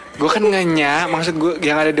 Gue kan nanya, maksud gue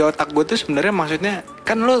yang ada di otak gue tuh sebenarnya maksudnya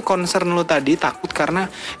kan lo concern lo tadi takut karena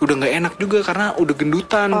udah nggak enak juga karena udah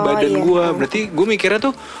gendutan badan iya. gue. Berarti gue mikirnya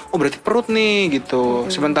tuh, oh berarti perut nih gitu.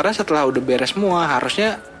 Sementara setelah udah beres semua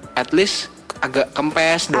harusnya at least agak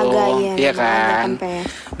kempes dong, Agak, iya agak kan? kempes.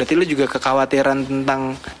 Berarti lu juga kekhawatiran tentang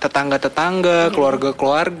tetangga-tetangga,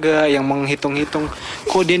 keluarga-keluarga yang menghitung-hitung,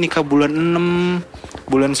 kok dia nikah bulan 6,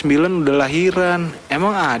 bulan 9 udah lahiran.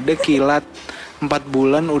 Emang ada kilat 4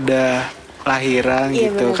 bulan udah lahiran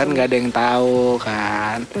Iya, gitu, bener-bener. kan nggak ada yang tahu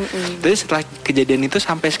kan. Jadi setelah kejadian itu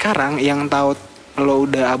sampai sekarang yang tahu lo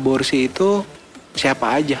udah aborsi itu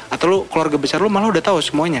siapa aja? Atau lo keluarga besar lo malah udah tahu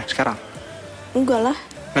semuanya sekarang? Enggak lah.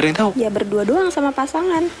 Gak ada yang tahu? Ya berdua doang sama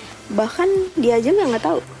pasangan. Bahkan dia aja nggak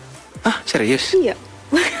tahu. Ah serius? Iya.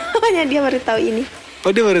 Makanya dia baru tahu ini.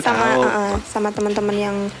 Oh dia baru Sama tahu. sama teman-teman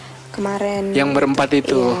yang kemarin. Yang berempat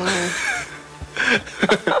itu. Iya.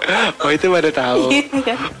 Oh itu pada tahu.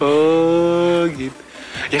 Iya. Oh gitu.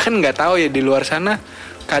 Ya kan nggak tahu ya di luar sana.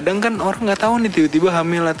 Kadang kan orang nggak tahu nih tiba-tiba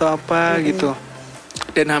hamil atau apa gitu.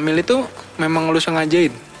 Dan hamil itu memang lu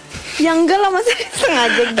sengajain. Ya enggak lah, masa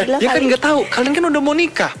sengaja gila Ya kan kali. nggak tahu. Kalian kan udah mau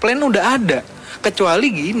nikah, plan udah ada. Kecuali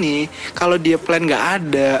gini, kalau dia plan nggak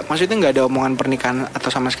ada, maksudnya nggak ada omongan pernikahan atau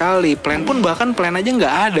sama sekali. Plan pun bahkan plan aja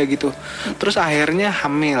nggak ada gitu. Terus akhirnya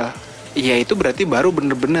hamil. Iya itu berarti baru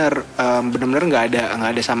bener-bener nggak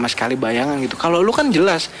ada sama sekali bayangan gitu. Kalau lu kan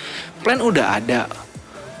jelas plan udah ada,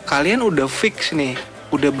 kalian udah fix nih,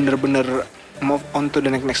 udah bener-bener move on to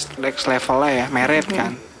the next level lah ya, married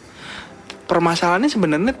kan. Permasalahannya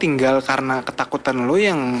sebenarnya tinggal karena ketakutan lu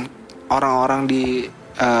yang orang-orang di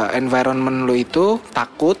environment lu itu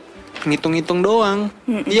takut ngitung-ngitung doang,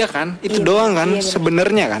 iya kan? Itu Iya, doang kan iya bener.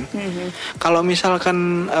 sebenarnya kan. Kalau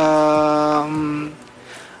misalkan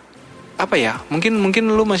apa ya, mungkin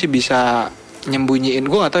lu masih bisa nyembunyiin.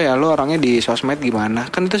 Gue nggak tahu ya lu orangnya di sosmed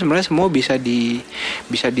gimana. Kan itu sebenarnya semua bisa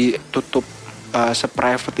ditutup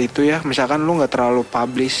seprivate itu ya. Misalkan lu nggak terlalu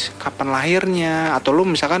publish kapan lahirnya, atau lu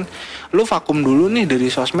misalkan lu vakum dulu nih dari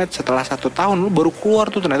sosmed, setelah 1 tahun lu baru keluar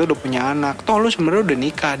tuh ternyata udah punya anak. Toh lu sebenarnya udah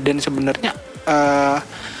nikah dan sebenarnya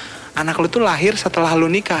anak lu tuh lahir setelah lu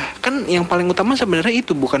nikah. Kan yang paling utama sebenarnya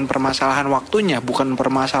itu bukan permasalahan waktunya, bukan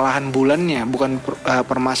permasalahan bulannya, bukan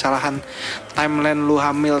permasalahan timeline lu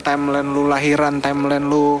hamil, timeline lu lahiran, timeline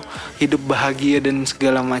lu hidup bahagia dan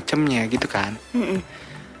segala macamnya gitu kan.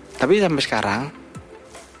 Tapi sampai sekarang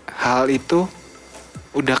hal itu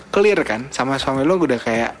udah clear kan sama suami lo, udah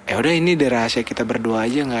kayak ya udah ini udah rahasia kita berdua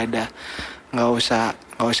aja, nggak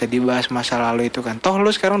usah dibahas masa lalu itu kan. Toh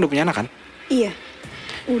lo sekarang udah punya anak kan? Iya,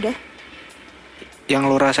 udah. Yang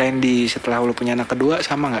lo rasain di setelah lo punya anak kedua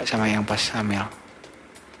sama nggak sama yang pas hamil?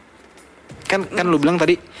 Kan lo bilang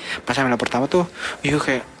tadi pas hamil pertama tuh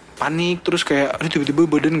kayak panik, terus kayak tiba-tiba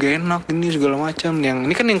badan gak enak ini segala macam. Yang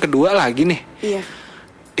ini kan yang kedua lagi nih. Iya.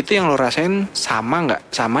 Itu yang lo rasain sama nggak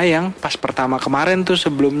sama yang pas pertama kemarin tuh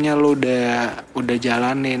sebelumnya lo udah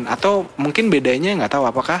jalanin, atau mungkin bedanya nggak tahu,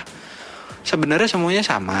 apakah sebenarnya semuanya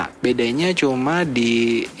sama, bedanya cuma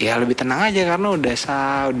di lebih tenang aja karena udah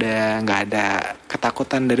nggak ada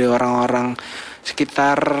ketakutan dari orang-orang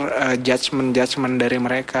sekitar, judgement dari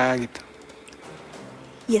mereka gitu.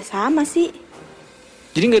 Ya sama sih.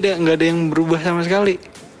 Jadi nggak ada yang berubah sama sekali.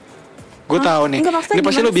 Gue tahu nih, ini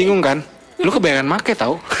pasti lo bingung kan? Lu kebanyakan make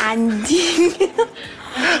tau? Anjing.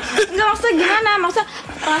 Enggak, maksudnya gimana? Maksudnya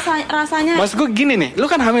rasanya. Maksud gue gini nih, lu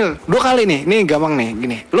kan hamil 2 kali nih. Nih gampang nih,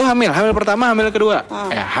 gini. Lu hamil pertama, hamil kedua.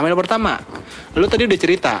 Hamil pertama. Lu tadi udah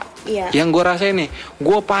cerita. Iya. Yang gue rasain nih,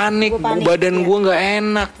 gue panik, badan gue nggak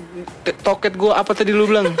enak. Toket gue apa tadi lu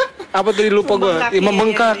bilang? Apa tadi lupa gue?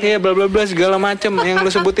 Membengkak ya, bla bla bla segala macem yang lu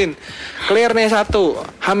sebutin. Clear nih 1,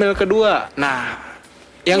 hamil kedua. Nah,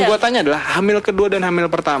 yang gue tanya adalah hamil kedua dan hamil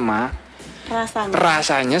pertama.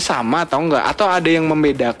 Rasanya sama atau enggak? Atau ada yang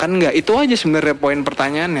membedakan enggak? Itu aja sebenarnya poin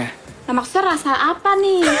pertanyaannya. Nah, maksudnya rasa apa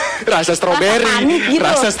nih? Rasa stroberi. Gitu.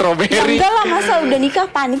 Rasa stroberi. Ya enggak lah, masa udah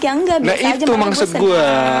nikah panik ya enggak? Biasa nah, aja, itu maksud gue.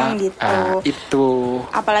 Gitu. Itu.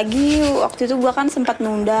 Apalagi waktu itu gue kan sempat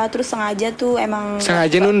nunda, terus sengaja tuh emang.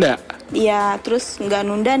 Sengaja nunda? Iya, terus nggak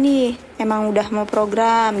nunda nih. Emang udah mau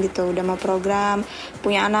program gitu,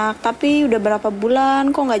 punya anak, tapi udah berapa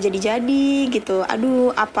bulan kok nggak jadi gitu.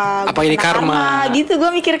 Aduh, apa ini karma? Gitu,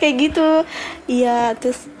 gue mikir kayak gitu. Iya,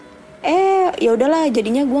 terus ya udahlah,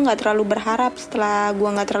 jadinya gue nggak terlalu berharap. Setelah gue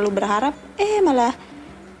nggak terlalu berharap, malah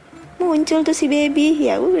muncul tuh si baby.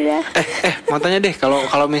 Ya udah. Mau tanya deh,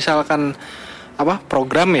 kalau misalkan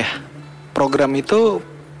program itu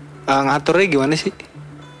ngaturnya gimana sih?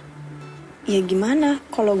 Ya gimana?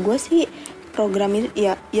 Kalau gue sih program itu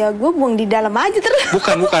ya gue buang di dalam aja terus.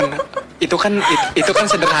 Bukan. Itu kan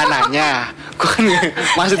sederhananya.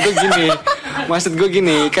 Maksud gue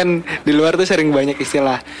gini, kan di luar tuh sering banyak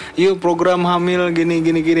istilah. Yuk program hamil gini.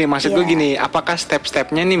 Maksud gue gini, apakah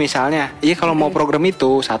step-stepnya nih misalnya? Kalau mau program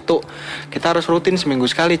itu 1, kita harus rutin seminggu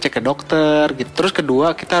sekali cek ke dokter gitu. Terus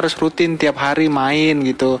kedua, kita harus rutin tiap hari main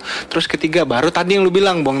gitu. Terus ketiga, baru tadi yang lu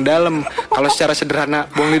bilang buang dalam. Kalau secara sederhana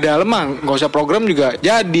buang di dalam mah nggak usah program juga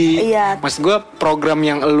jadi. Iya. Maksud gue program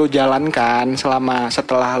yang lu jalankan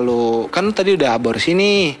setelah lu kan tadi udah aborsi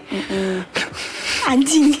nih.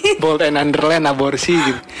 Anjing. Bold and underline aborsi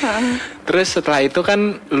gitu. Terus setelah itu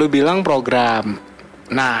kan lu bilang program.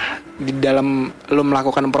 Nah, di dalam lu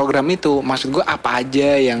melakukan program itu, maksud gue apa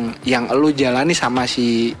aja yang lu jalani sama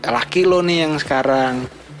si laki lu nih yang sekarang?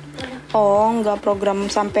 Oh, enggak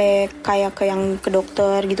program sampai kayak ke yang ke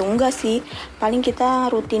dokter gitu, enggak sih. Paling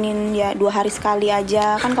kita rutinin ya 2 hari sekali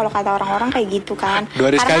aja. Kan kalau kata orang-orang kayak gitu kan. 2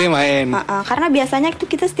 hari sekali main. Karena biasanya itu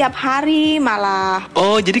kita setiap hari malah.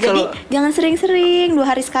 Oh, jadi kalau jangan sering-sering, 2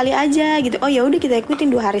 hari sekali aja gitu. Oh ya udah kita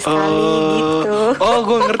ikutin 2 hari sekali gitu. Oh,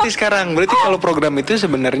 gue ngerti sekarang. Berarti kalau program itu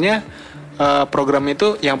sebenarnya program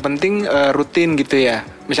itu yang penting rutin gitu ya.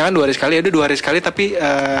 Misalkan 2 hari sekali, ada 2 hari sekali tapi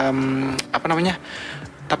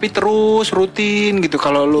tapi terus rutin gitu.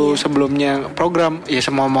 Kalau lu sebelumnya program ya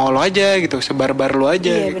semua mau lo aja gitu, sebar-bar lo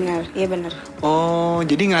aja. Iya benar. Oh,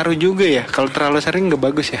 jadi ngaruh juga ya. Kalau terlalu sering nggak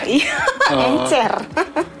bagus ya? Iya. Encer.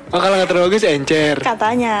 Oh, kalau nggak terlalu bagus encer.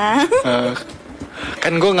 Katanya.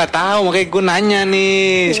 Kan gue nggak tahu, makanya gue nanya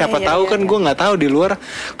nih. Siapa tahu kan gue nggak tahu di luar.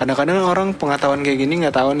 Kadang-kadang orang pengetahuan kayak gini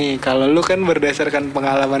nggak tahu nih. Kalau lu kan berdasarkan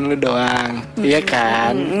pengalaman lu doang, iya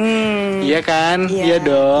kan? Iya kan? Iya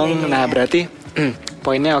dong. Nah berarti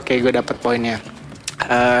poinnya oke, gue dapet poinnya.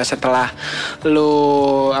 Setelah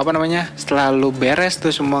lu setelah lu beres tuh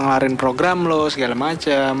semua ngelarin program lo segala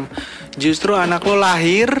macam, justru anak lo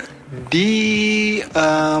lahir di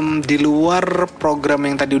luar program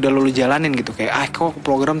yang tadi udah lu jalanin gitu. Kayak kok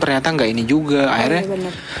program ternyata nggak ini juga.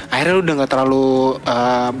 Akhirnya lu udah nggak terlalu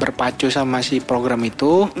berpacu sama si program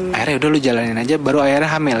itu. Akhirnya udah lu jalanin aja, baru akhirnya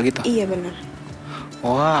hamil gitu. Iya benar.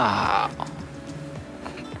 Wow.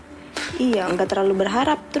 Iya, nggak terlalu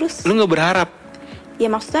berharap terus. Lu nggak berharap? Ya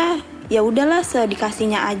maksudnya ya udahlah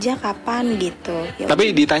sedikasihnya aja kapan gitu. Ya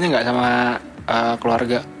Tapi ditanya nggak sama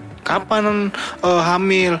keluarga kapan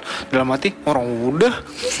hamil? Dalam hati orang udah.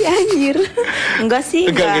 si anjir. Enggak sih,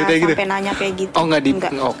 enggak kayak sampai nanya kayak gitu. Oh nggak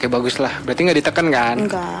Oke, bagus lah. Berarti nggak ditekan kan?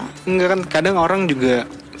 Enggak kan, kadang orang juga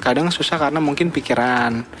kadang susah karena mungkin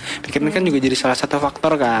pikiran kan juga jadi salah satu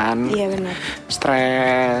faktor kan. Iya benar.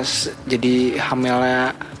 Stres, jadi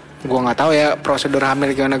hamilnya gue nggak tahu ya prosedur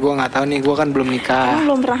hamil gimana, gue nggak tahu nih, gue kan belum nikah. Kamu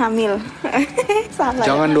belum pernah hamil. Salah.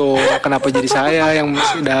 Jangan dong, kenapa jadi saya yang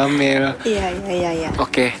sudah hamil? Iya.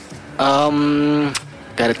 Oke.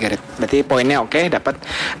 Garet. Berarti poinnya oke, dapat.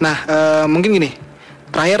 Nah, mungkin gini.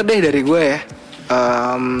 Terakhir deh dari gue ya.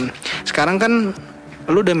 Sekarang kan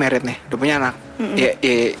lu udah married nih, udah punya anak.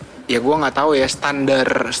 Ya gue nggak tahu ya standar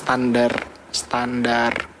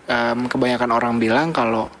kebanyakan orang bilang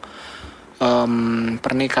kalau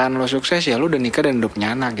pernikahan lo sukses ya lu udah nikah dan udah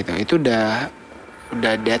punya anak gitu. Itu udah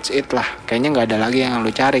that's it lah. Kayaknya nggak ada lagi yang lo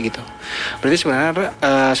cari gitu. Berarti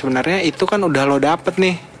sebenarnya itu kan udah lo dapet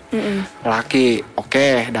nih. Laki,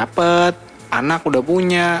 oke, dapet. Anak udah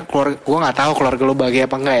punya. Gue nggak tahu keluarga lo bahagia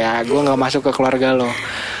apa enggak ya. Gue nggak masuk ke keluarga lo.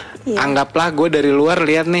 Anggaplah gue dari luar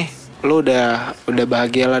lihat nih, lo udah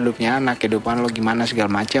bahagia lah, udah punya anak, kehidupan lo gimana segala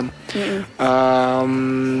macam.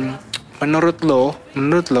 Menurut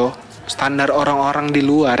lo standar orang-orang di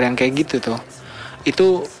luar yang kayak gitu tuh,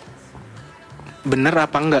 itu bener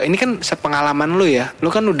apa enggak? Ini kan sepengalaman lu ya. Lu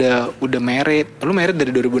kan udah married. Lu married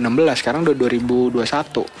dari 2016, sekarang udah 2021.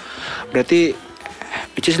 Berarti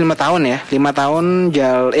which is 5 tahun ya. 5 tahun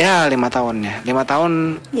 5 tahun ya. 5 tahun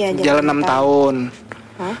ya, jalan 6 tahun.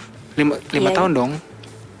 Hah? 5 tahun dong.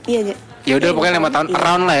 Iya. Ya udah pokoknya 5 tahun,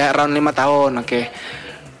 around lah ya, around 5 tahun. Oke.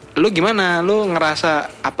 Lu gimana? Lu ngerasa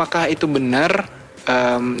apakah itu benar?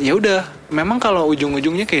 Ya udah, memang kalau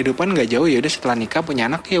ujung-ujungnya kehidupan nggak jauh, ya udah setelah nikah punya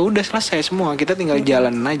anak ya udah selesai semua, kita tinggal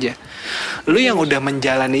jalan aja. Lu yang udah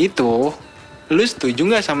menjalani itu, lu setuju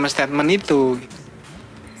nggak sama statement itu?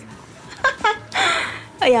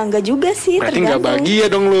 Ya enggak juga sih. Berarti nggak bahagia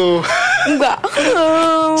dong lu? Enggak.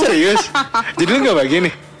 Serius? Jadi lu nggak bahagia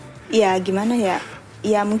nih? Ya gimana ya?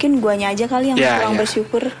 Ya mungkin guanya aja kali yang kurang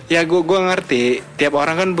bersyukur. Ya gua ngerti. Tiap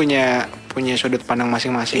orang kan punya sudut pandang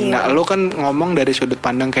masing-masing. Nah, lo kan ngomong dari sudut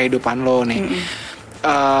pandang kehidupan lo nih.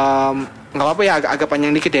 Nggak apa-apa ya, agak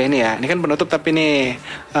panjang dikit ya ini ya. Ini kan penutup tapi nih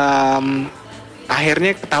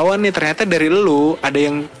akhirnya ketahuan nih ternyata dari lo ada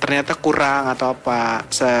yang ternyata kurang atau apa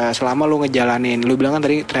selama lo ngejalanin. Lo bilang kan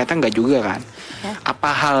tadi ternyata nggak juga kan.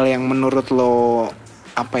 Apa hal yang menurut lo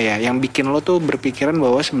yang bikin lo tuh berpikiran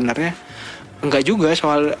bahwa sebenarnya enggak juga,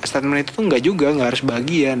 soal statement itu tuh enggak harus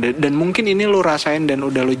bahagia, dan mungkin ini lo rasain dan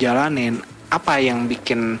udah lo jalanin. Apa yang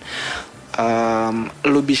bikin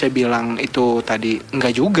lo bisa bilang itu tadi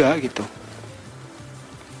enggak juga gitu?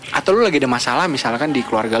 Atau lo lagi ada masalah misalkan di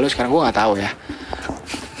keluarga lo sekarang, gue nggak tahu ya.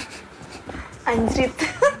 Anjrit.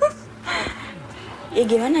 Ya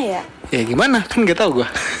gimana ya? Ya gimana, kan nggak tahu gue.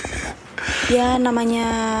 Ya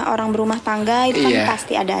namanya orang berumah tangga itu kan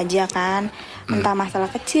pasti ada aja kan. Entah masalah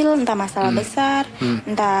kecil, entah masalah besar,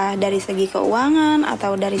 entah dari segi keuangan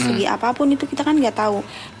atau dari segi apapun itu kita kan nggak tahu.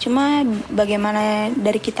 Cuma bagaimana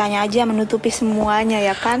dari kitanya aja menutupi semuanya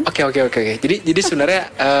ya kan? Oke. Jadi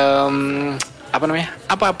sebenarnya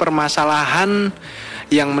apa permasalahan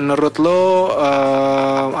yang menurut lo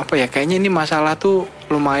kayaknya ini masalah tuh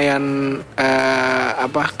lumayan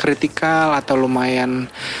kritikal atau lumayan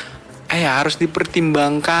harus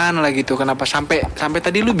dipertimbangkan lah gitu. Kenapa sampai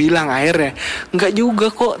tadi lu bilang akhirnya nggak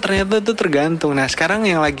juga kok, ternyata itu tergantung. Nah sekarang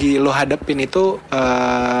yang lagi lu hadapin itu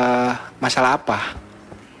masalah apa?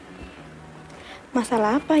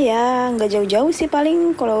 Masalah apa ya? Nggak jauh-jauh sih,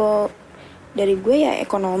 paling kalau dari gue ya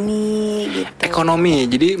ekonomi gitu.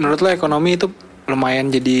 Ekonomi, jadi menurut lo ekonomi itu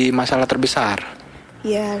lumayan jadi masalah terbesar?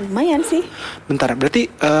 Ya lumayan sih. Bentar,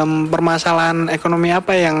 berarti permasalahan ekonomi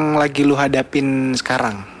apa yang lagi lu hadapin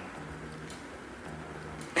sekarang?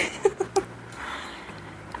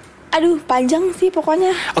 Aduh, panjang sih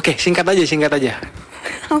pokoknya. Oke, singkat aja.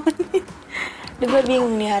 Gue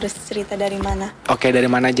bingung nih harus cerita dari mana. Oke, dari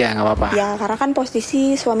mana aja, nggak apa-apa. Ya, karena kan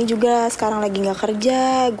posisi suami juga sekarang lagi nggak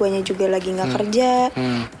kerja, guanya juga lagi nggak kerja.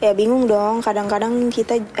 Ya bingung dong. Kadang-kadang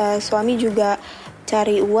kita suami juga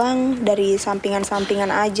cari uang dari sampingan-sampingan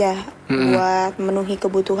aja buat memenuhi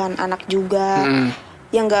kebutuhan anak juga.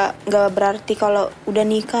 Ya nggak berarti kalau udah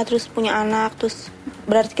nikah terus punya anak terus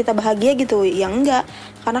berarti kita bahagia gitu. Ya enggak.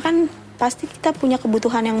 Karena kan pasti kita punya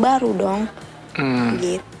kebutuhan yang baru dong.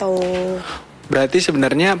 Gitu. Berarti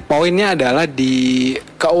sebenarnya poinnya adalah di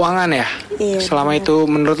keuangan ya. Iya, selama itu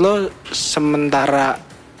menurut lo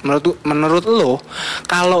menurut lo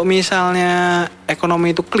kalau misalnya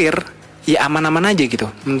ekonomi itu clear, ya aman-aman aja gitu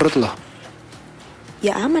menurut lo?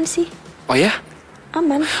 Ya aman sih. Oh ya?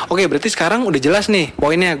 Aman. Oke, berarti sekarang udah jelas nih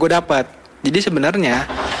poinnya gue dapat. Jadi sebenarnya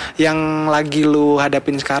yang lagi lu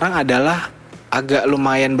hadapin sekarang adalah agak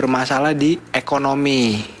lumayan bermasalah di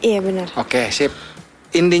ekonomi. Iya benar. Oke, sip.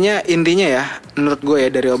 Intinya ya, menurut gue ya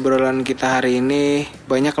dari obrolan kita hari ini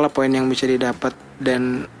banyak lah poin yang bisa didapat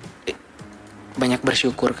dan banyak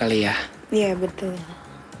bersyukur kali ya. Iya betul.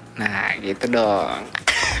 Nah, gitu dong.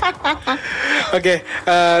 Oke,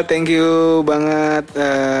 thank you banget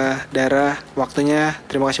Dara waktunya.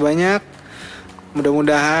 Terima kasih banyak.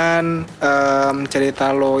 Mudah-mudahan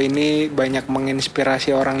cerita lo ini banyak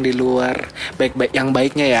menginspirasi orang di luar, baik-baik yang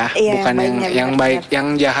baiknya ya, iya, bukan baiknya, yang baik, yang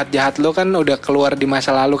jahat-jahat lo kan udah keluar di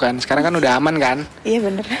masa lalu kan. Sekarang kan udah aman kan? Iya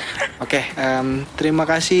bener. Oke, terima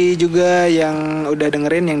kasih juga yang udah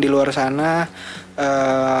dengerin yang di luar sana.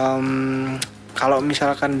 Kalau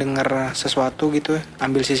misalkan denger sesuatu gitu,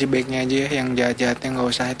 ambil sisi baiknya aja ya, yang jahat-jahatnya nggak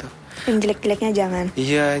usah itu. Yang jelek-jeleknya jangan.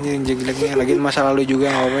 Iya, yang jelek-jeleknya lagi masa lalu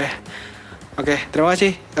juga nggak apa-apa. Oke, terima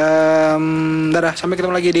kasih. Dadah, sampai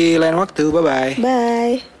ketemu lagi di lain waktu. Bye-bye.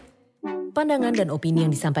 Bye. Pandangan dan opini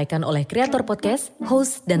yang disampaikan oleh kreator podcast,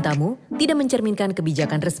 host, dan tamu tidak mencerminkan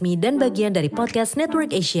kebijakan resmi dan bagian dari Podcast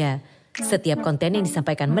Network Asia. Setiap konten yang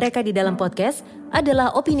disampaikan mereka di dalam podcast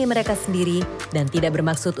adalah opini mereka sendiri dan tidak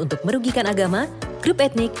bermaksud untuk merugikan agama, grup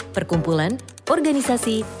etnik, perkumpulan,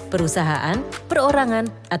 organisasi, perusahaan,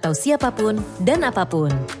 perorangan, atau siapapun dan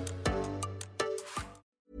apapun.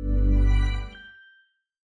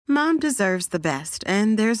 Mom deserves the best,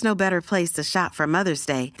 and there's no better place to shop for Mother's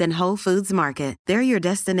Day than Whole Foods Market. They're your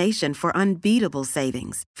destination for unbeatable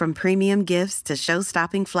savings, from premium gifts to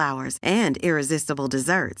show-stopping flowers and irresistible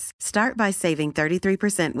desserts. Start by saving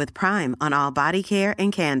 33% with Prime on all body care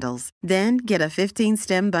and candles. Then get a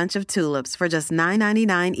 15-stem bunch of tulips for just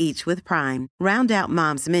 $9.99 each with Prime. Round out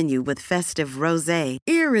Mom's menu with festive rosé,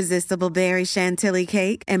 irresistible berry chantilly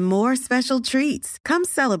cake, and more special treats. Come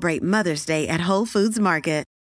celebrate Mother's Day at Whole Foods Market.